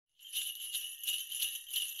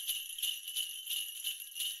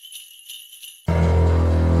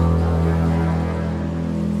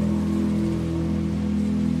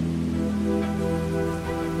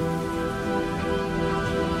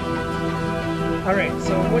Alright,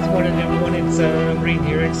 so what's one of them when it's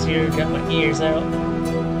Reindeer X here, got my ears out.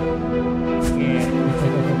 Yeah.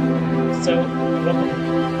 So, welcome.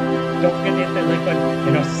 Don't forget to hit that like button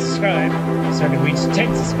and also subscribe so I can reach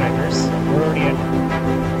 10 subscribers. We're already at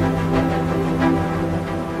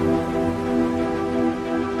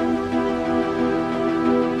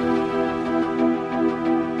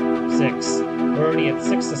 6. We're already at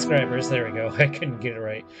 6 subscribers. There we go. I couldn't get it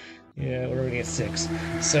right. Yeah, we're already at 6.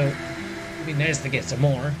 So, it'd be nice to get some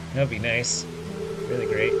more. That'd be nice. Really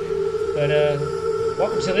great. But,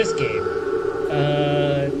 welcome to this game.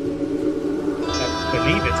 I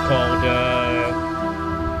believe it's called,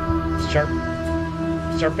 Shapit?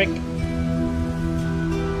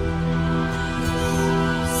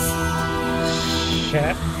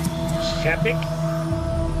 Shapit?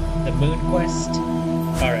 The Moon Quest?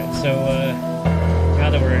 Alright, so, now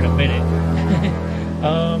that we're in a minute,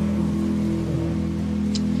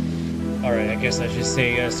 alright, I guess I should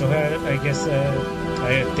say, I hope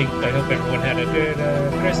everyone had a good,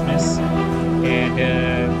 Christmas,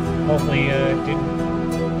 and, hopefully, didn't,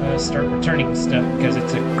 start returning stuff, because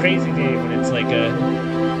it's a crazy day when it's like,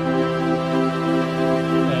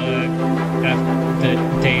 after the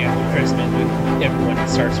day after Christmas, when everyone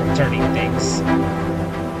starts returning things.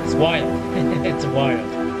 It's wild. It's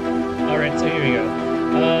wild. Alright, so here we go.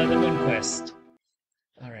 The Moon Quest.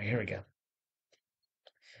 Alright, here we go.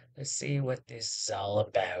 Let's see what this is all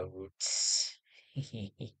about.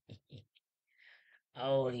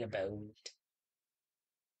 All about.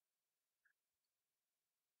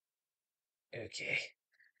 Okay.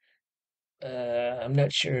 I'm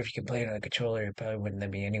not sure if you can play it on a controller. It probably wouldn't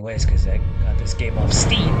let me anyways, because I got this game off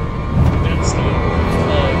Steam. Not Steam.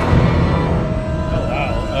 Oh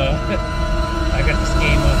wow. I got this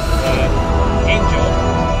game off GameJolt.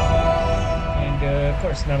 And of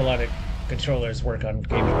course, not a lot of controllers work on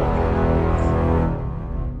GameJolt.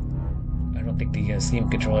 I don't think the Steam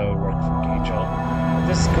controller would work for GameJolt. But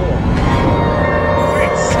this is cool.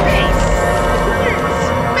 Great space!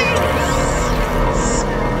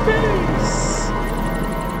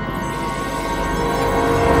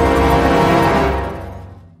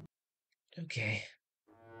 Okay.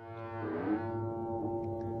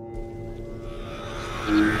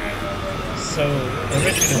 So,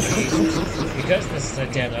 originally, because this is a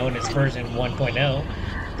demo and it's version 1.0,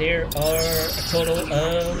 there are a total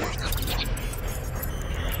of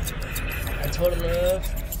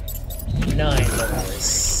 9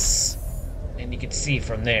 levels. And you can see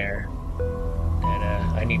from there that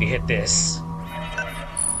I need to hit this.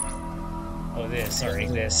 Oh, this, okay,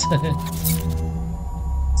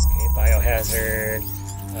 biohazard,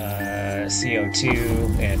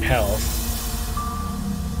 CO2, and health.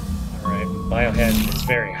 Alright, biohazard is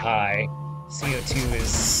very high. CO2 is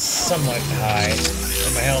somewhat high,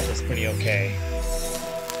 and my health is pretty okay.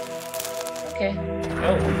 Okay.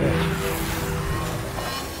 Oh, good.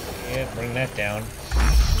 Yeah, bring that down.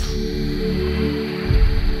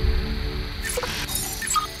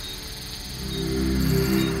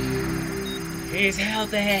 He's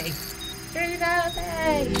helping! He's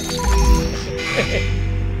helping!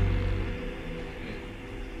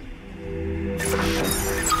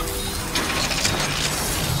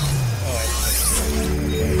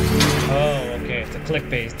 Oh, okay, it's a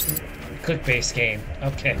click-based game.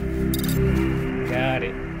 Okay. Got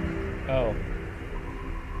it. Oh.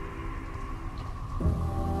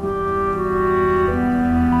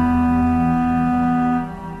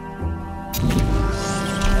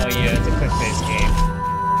 Oh yeah, it's a click-based game.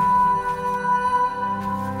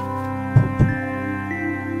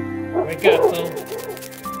 Wake up, Bo.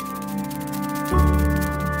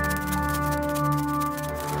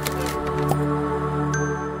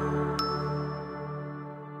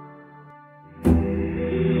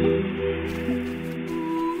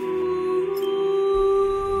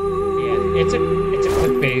 It's a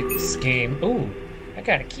click-based game. Ooh, I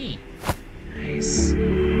got a key. Nice.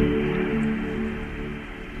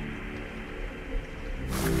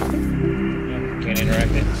 Oh, can't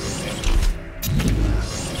interact it.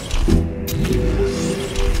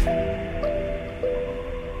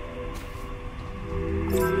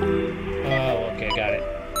 Oh, okay, got it.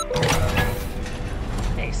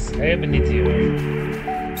 Nice. I have an idea.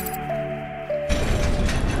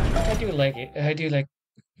 I do like it. I do like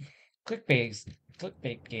clickbait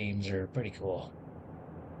games are pretty cool.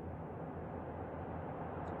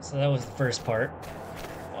 So that was the first part.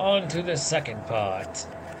 On to the second part.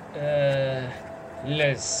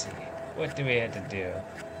 Let's see. What do we have to do?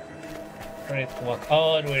 We have to walk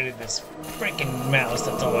all the way to this freaking mouse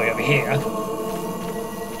that's all the way over here.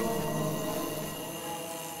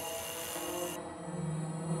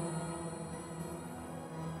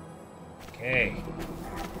 Okay.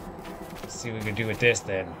 Let's see what we can do with this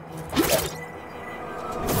then.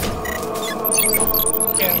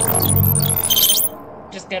 Down.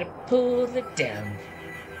 Just gotta pull it down.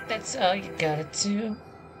 That's all you gotta do.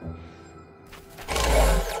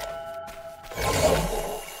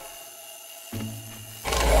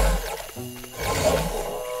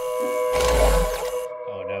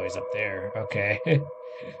 Oh no, he's up there. Okay.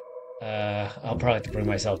 I'll probably have to bring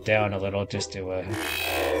myself down a little just to,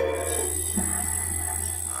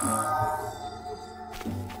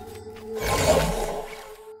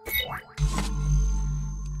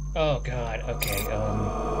 Oh god, okay,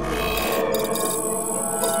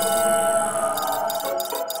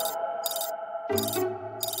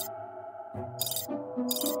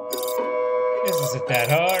 This isn't that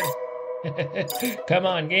hard. Come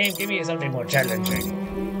on, game, give me something more challenging.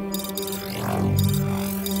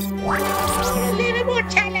 A little more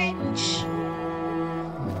challenge!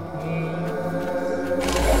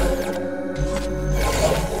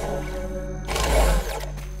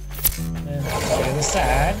 And let's go to the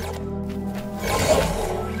side.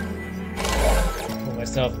 Pull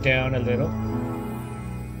myself down a little.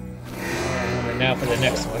 And now for the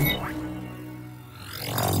next one.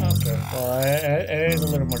 Okay, well, it is a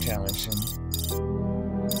little more challenging.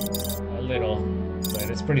 A little, but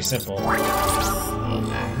it's pretty simple.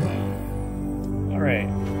 Alright.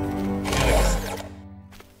 Now I just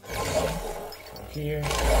go here,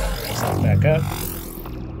 bring myself back up.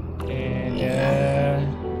 And,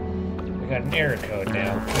 we got an error code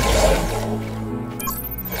now.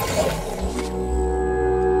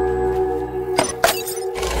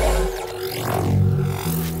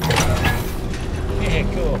 Yeah,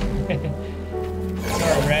 cool.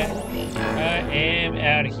 Sorry, Rat. I am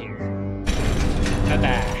out of here.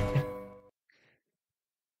 Bye-bye.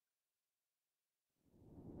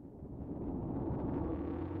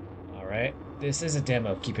 Alright, this is a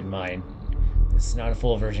demo, keep in mind. This is not a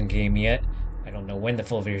full version game yet. I don't know when the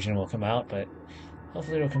full version will come out, but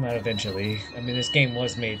hopefully it'll come out eventually. I mean, this game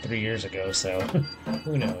was made 3 years ago, so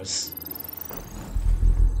who knows.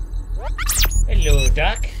 Hello,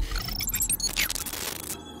 Doc.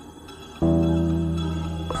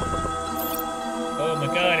 Oh my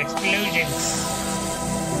god, explosions!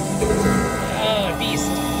 Oh, a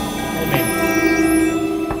beast!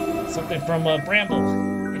 Woman. Something from Bramble.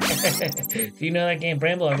 If you know that game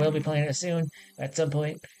Bramble, I will be playing it soon, at some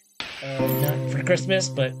point. Not for Christmas,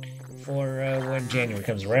 but for when January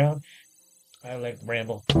comes around. I like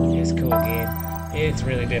Bramble. It's a cool game. It's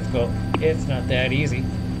really difficult. It's not that easy.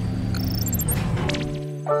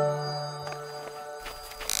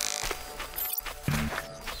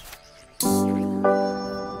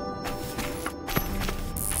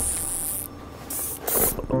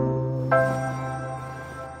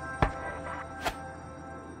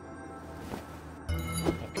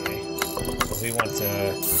 We want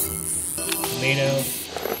tomato.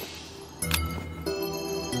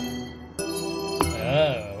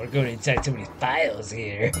 Oh, we're going inside so many files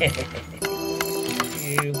here. 2,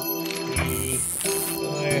 3,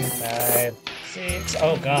 4, 5, 6.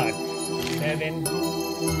 Oh god. 7.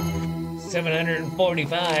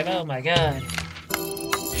 745. Oh my god.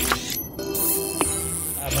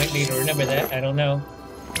 I might need to remember that. I don't know.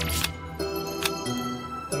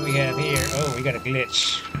 What do we have here? Oh, we got a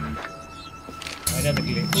glitch. Another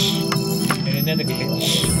glitch, and another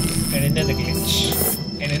glitch, and another glitch,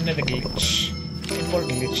 and another glitch, and more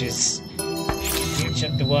glitches. Glitch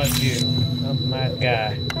up the wazoo. Oh my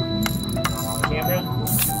god. Camera?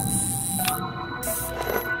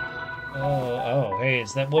 Oh, hey,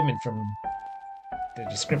 it's that woman from the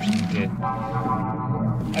description you did.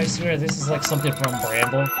 I swear this is like something from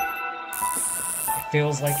Bramble. It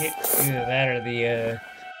feels like it. Either that or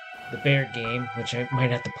the bear game, which I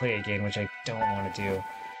might have to play again, which I don't want to do.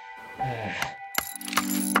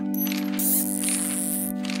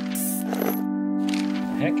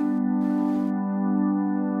 Heck?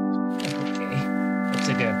 Okay. Looks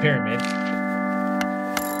like a pyramid.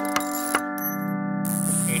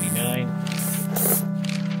 89.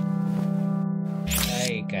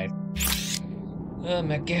 I got... Oh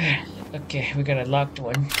my god. Okay, we got a locked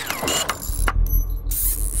one.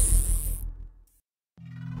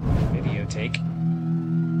 Take.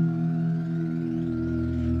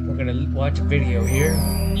 We're gonna watch a video here.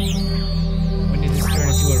 When did this turn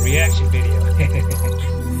into a reaction video?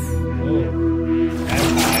 Oh, that's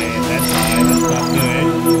high, that's not good.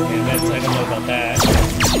 And that's, I don't know about that.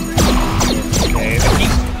 Okay, the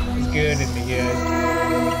heat is good and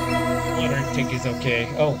the water intake is okay.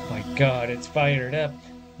 Oh my god, it's fired up.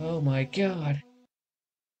 Oh my god.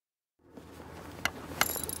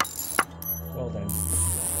 Well then.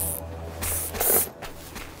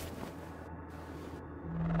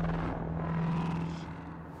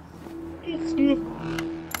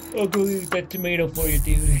 I'll go eat that tomato for you,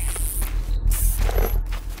 dude.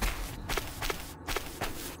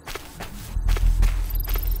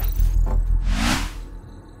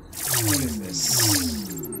 What is this?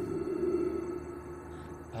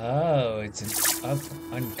 Oh, it's an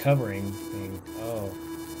uncovering thing. Oh.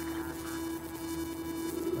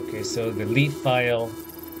 Okay, so the leaf file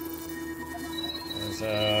is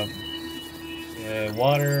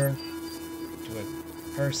water to a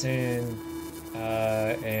person,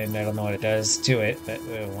 and I don't know what it does to it, but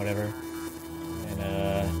whatever. And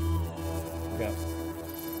we got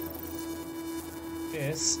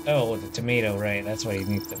this. Oh, the tomato, right? That's why you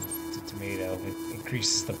need the tomato. It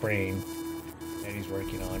increases the brain that he's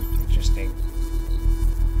working on. Interesting.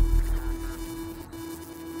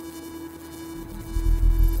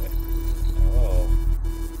 Oh.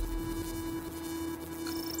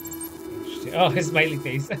 Interesting. Oh, his smiley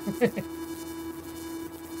face.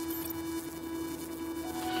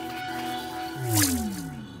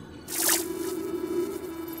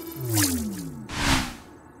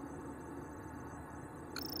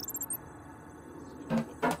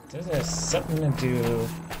 Does it have something to do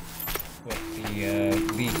with the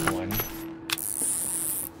leaf one?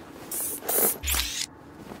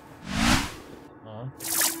 Huh?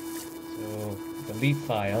 So the leaf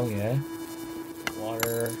file, yeah.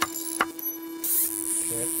 Water,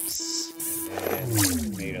 trips, and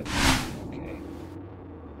then tomato.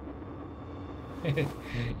 Okay.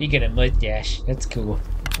 You get a mustache. That's cool.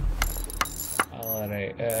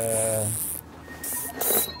 Alright,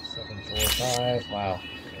 745. Wow. Okay.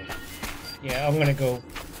 Yeah, I'm gonna go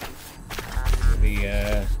to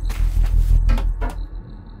the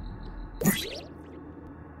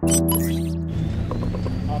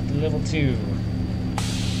off to level 2.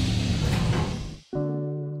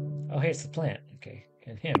 Oh, here's the plant. Okay,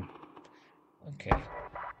 and him. Okay.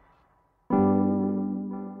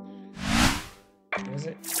 What is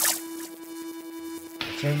it?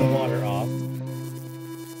 Turn the water off.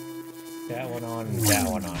 That one on, and that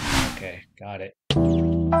one on. Okay, got it.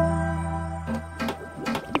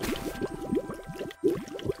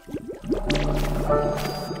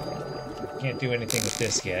 Can't do anything with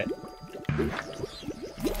this yet.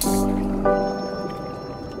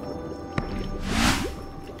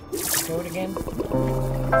 Code again?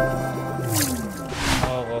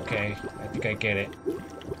 Oh, okay. I think I get it.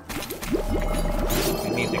 I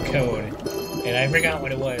need the code. And I forgot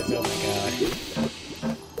what it was. Oh my god.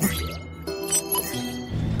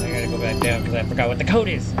 I gotta go back down because I forgot what the code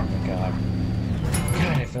is. Oh my god.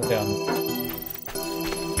 God, I feel dumb.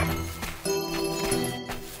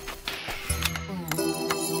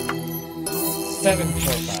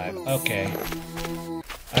 $745. Okay.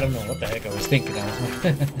 I don't know what the heck I was thinking of.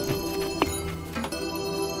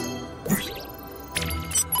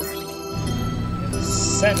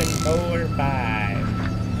 745.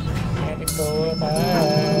 745.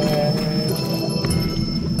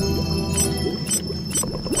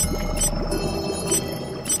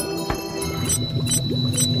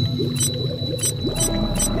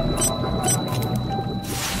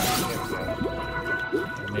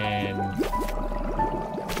 And then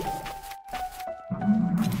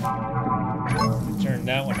turn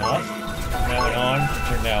that one off. Turn that one on.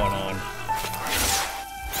 Turn that one on.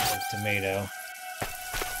 Tomato.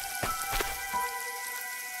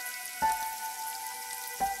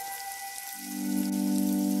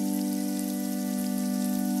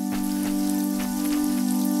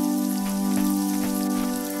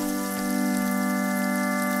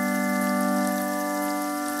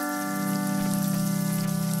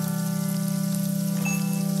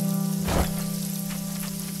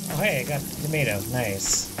 Hey, I got tomato.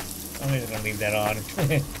 Nice. I'm just gonna leave that on.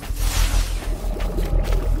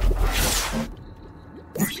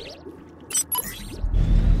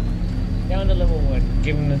 Down to level 1.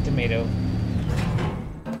 Give him the tomato.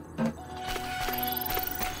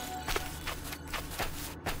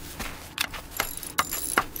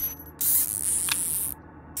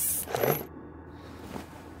 Okay.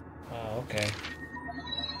 Oh, okay.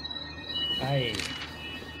 Aye.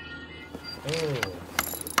 Oh.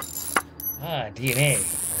 Ah, DNA.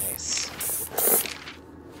 Nice.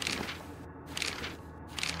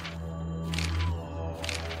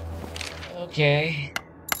 Okay.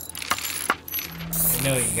 I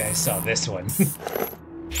know you guys saw this one.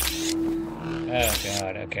 Oh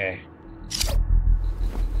god, okay.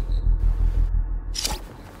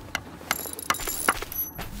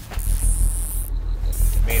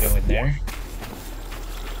 Tomato in there.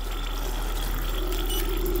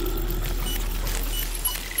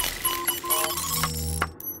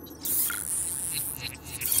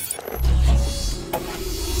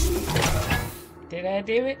 Did I I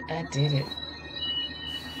do it? I did it.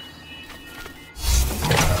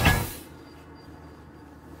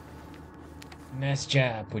 Nice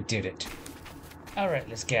job, we did it. Alright,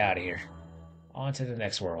 let's get out of here. On to the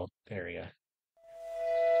next world area.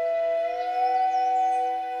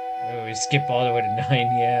 Oh, we skip all the way to 9.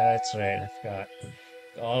 Yeah, that's right, I forgot.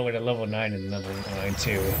 All the way to level 9 and level 9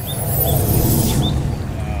 too. Oh,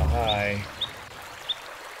 hi.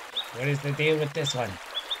 What is the deal with this one?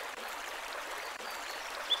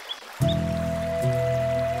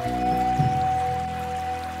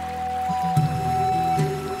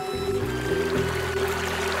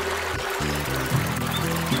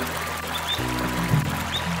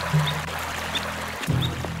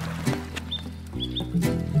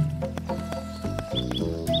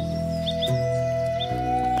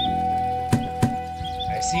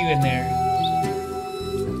 I see you in there.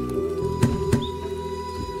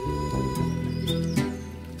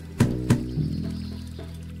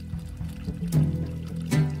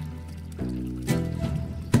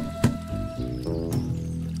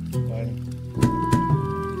 One,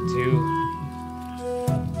 two,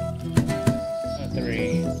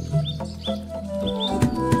 three,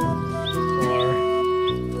 four,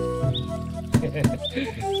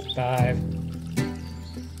 5,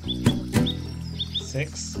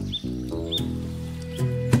 6, 7, 8.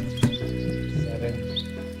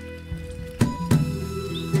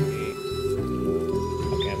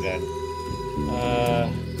 Okay, I'm done.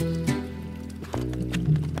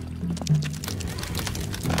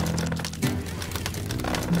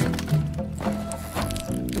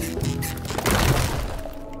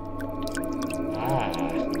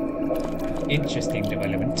 Interesting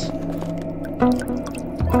development.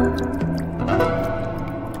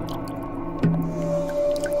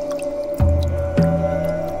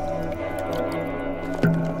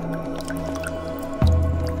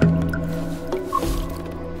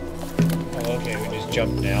 Oh, okay, we just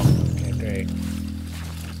jumped now. Okay, great.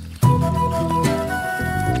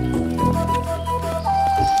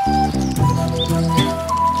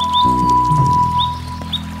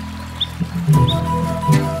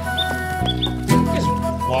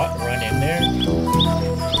 What? Run in there?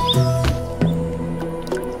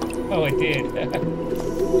 Oh, I did.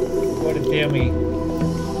 What a dummy.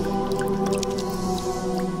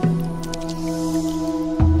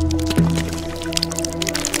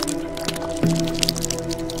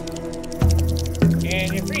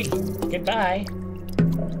 And you're free. Goodbye.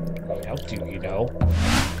 I helped you, you know.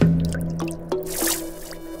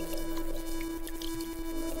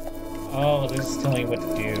 Oh, this is telling you what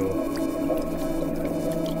to do.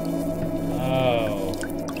 Oh.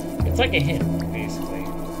 It's like a hint, basically.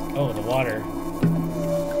 Oh, the water.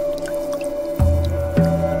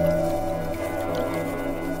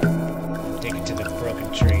 Take it to the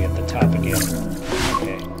broken tree at the top again.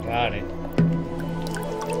 Okay, got it.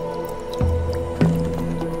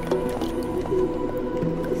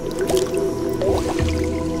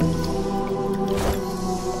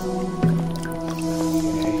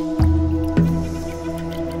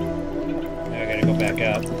 Back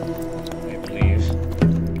up, I believe.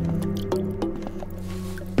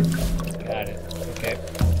 Got it. Okay.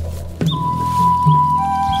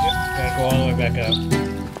 Yep, gotta go all the way back up.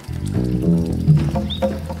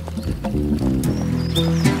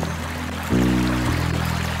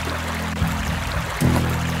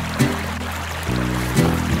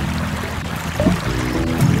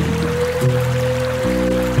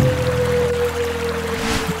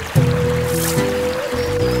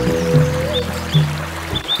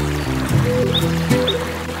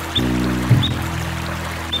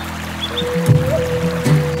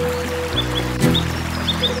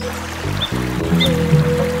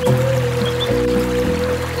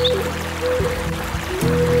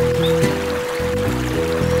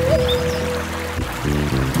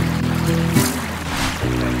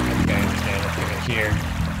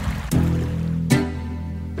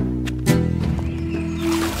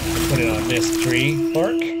 Put it on this tree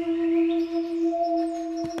bark.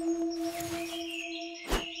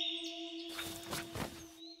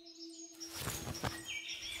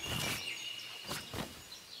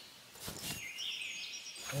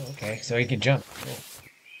 Oh, okay, so he can jump. Cool.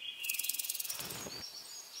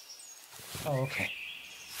 Oh, okay.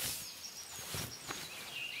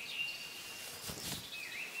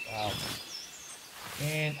 Wow.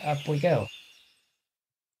 And up we go.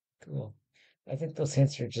 Cool. I think those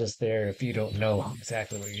hints are just there if you don't know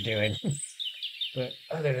exactly what you're doing. But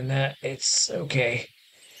other than that, it's okay.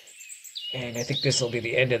 And I think this will be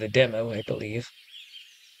the end of the demo, I believe.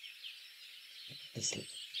 This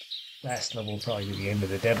last level will probably be the end of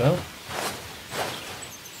the demo.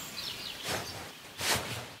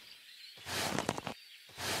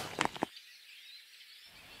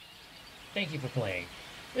 Thank you for playing.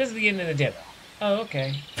 This is the end of the demo. Oh,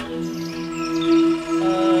 okay. I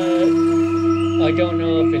don't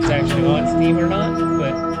know if it's actually on Steam or not,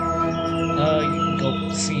 but you can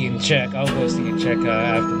go see and check. I'll go see and check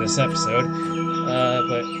after this episode.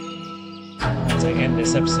 But once I end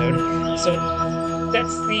this episode. So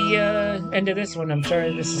that's the end of this one. I'm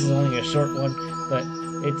sorry this is only a short one, but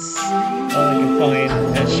it's all I can find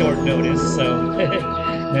at short notice. So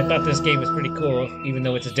and I thought this game was pretty cool, even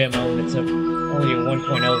though it's a demo and it's only a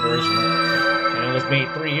 1.0 version. And it was made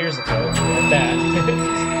 3 years ago at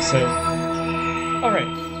that. So, alright.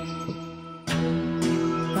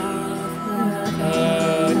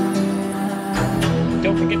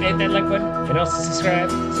 Don't forget to hit that like button and also subscribe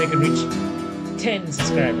so you can reach 10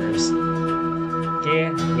 subscribers.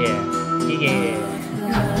 Yeah.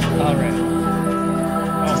 Alright.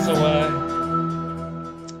 Also,